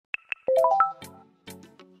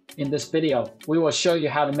In this video, we will show you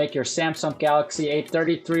how to make your Samsung Galaxy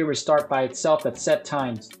A33 restart by itself at set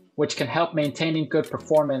times, which can help maintaining good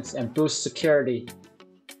performance and boost security.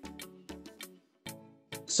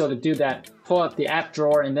 So to do that, pull out the app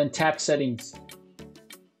drawer and then tap Settings.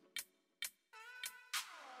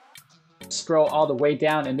 Scroll all the way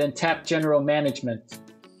down and then tap General Management.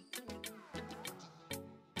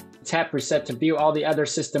 Tap Reset to view all the other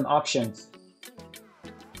system options.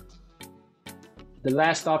 The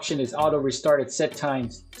last option is Auto Restart at set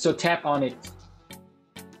times, so tap on it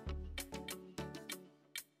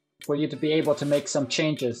for you to be able to make some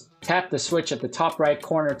changes. Tap the switch at the top right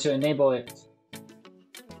corner to enable it.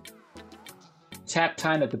 Tap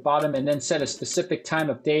Time at the bottom and then set a specific time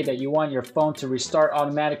of day that you want your phone to restart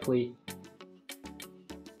automatically.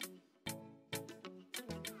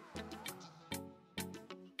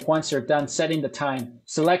 Once you're done setting the time,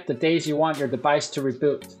 select the days you want your device to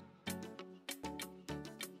reboot.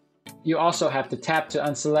 You also have to tap to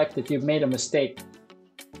unselect if you've made a mistake.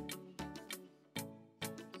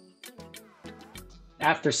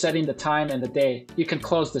 After setting the time and the day, you can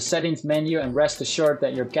close the settings menu and rest assured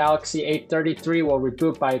that your Galaxy A33 will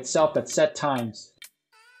reboot by itself at set times.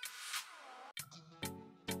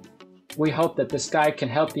 We hope that this guide can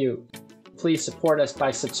help you. Please support us by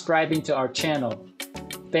subscribing to our channel.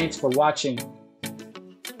 Thanks for watching.